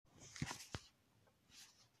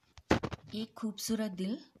एक खूबसूरत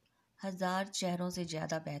दिल हजार चेहरों से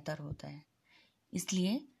ज़्यादा बेहतर होता है।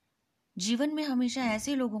 इसलिए जीवन में हमेशा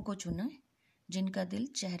ऐसे लोगों को चुनें जिनका दिल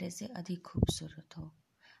चेहरे से अधिक खूबसूरत हो।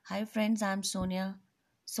 Hi friends, I am Sonia.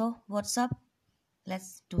 So what's up,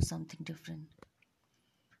 let's do something different.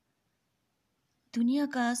 दुनिया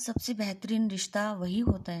का सबसे बेहतरीन रिश्ता वही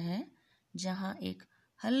होता है जहाँ एक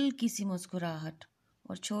हल्की सी मुस्कुराहट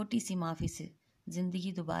और छोटी सी माफ़ी से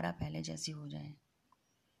ज़िंदगी दोबारा पहले जैसी हो जाए।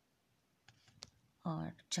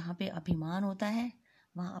 और जहाँ पे अभिमान होता है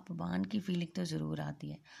वहाँ अपमान की फीलिंग तो ज़रूर आती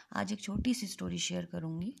है। आज एक छोटी सी स्टोरी शेयर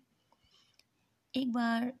करूँगी। एक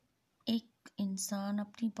बार एक इंसान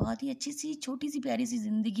अपनी बहुत ही अच्छी सी छोटी सी प्यारी सी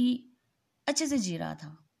ज़िंदगी अच्छे से जी रहा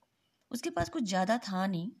था। उसके पास कुछ ज़्यादा था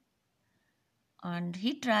नहीं एंड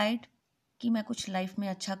ही ट्राइड कि मैं कुछ लाइफ में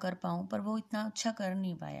अच्छा कर पाऊँ, पर वो इतना अच्छा कर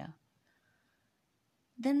नहीं पाया।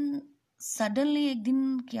 देन सडनली एक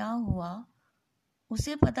दिन क्या हुआ,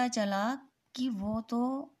 उसे पता चला कि वो तो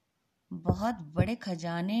बहुत बड़े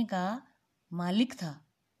खजाने का मालिक था।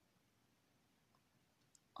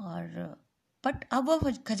 और बट अब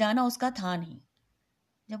वो खजाना उसका था नहीं।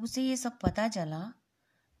 जब उसे ये सब पता चला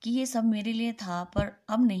कि ये सब मेरे लिए था पर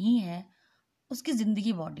अब नहीं है, उसकी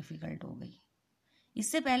ज़िंदगी बहुत डिफ़िकल्ट हो गई।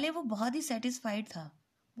 इससे पहले वो बहुत ही सेटिस्फाइड था,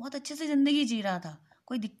 बहुत अच्छे से ज़िंदगी जी रहा था,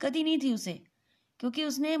 कोई दिक्कत ही नहीं थी उसे, क्योंकि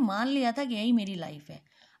उसने मान लिया था कि यही मेरी लाइफ है।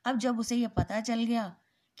 अब जब उसे ये पता चल गया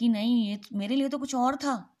कि नहीं, ये मेरे लिए तो कुछ और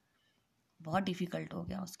था, बहुत डिफ़िकल्ट हो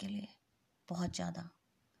गया उसके लिए, बहुत ज़्यादा।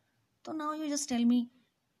 तो now you just tell me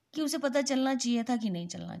कि उसे पता चलना चाहिए था कि नहीं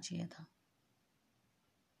चलना चाहिए था?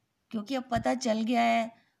 क्योंकि अब पता चल गया है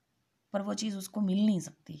पर वो चीज़ उसको मिल नहीं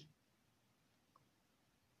सकती।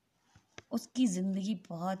 उसकी ज़िंदगी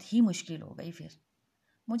बहुत ही मुश्किल हो गई। फिर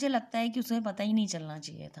मुझे लगता है कि उसे पता ही नहीं चलना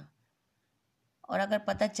चाहिए था। और अगर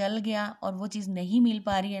पता चल गया और वो चीज़ नहीं मिल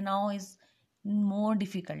पा रही है, now is more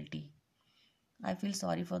difficulty. I feel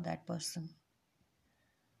sorry for that person.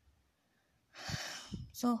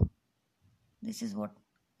 So this is what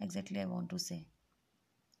exactly I want to say.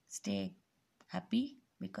 Stay happy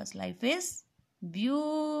because life is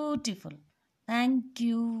beautiful. Thank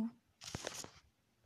you.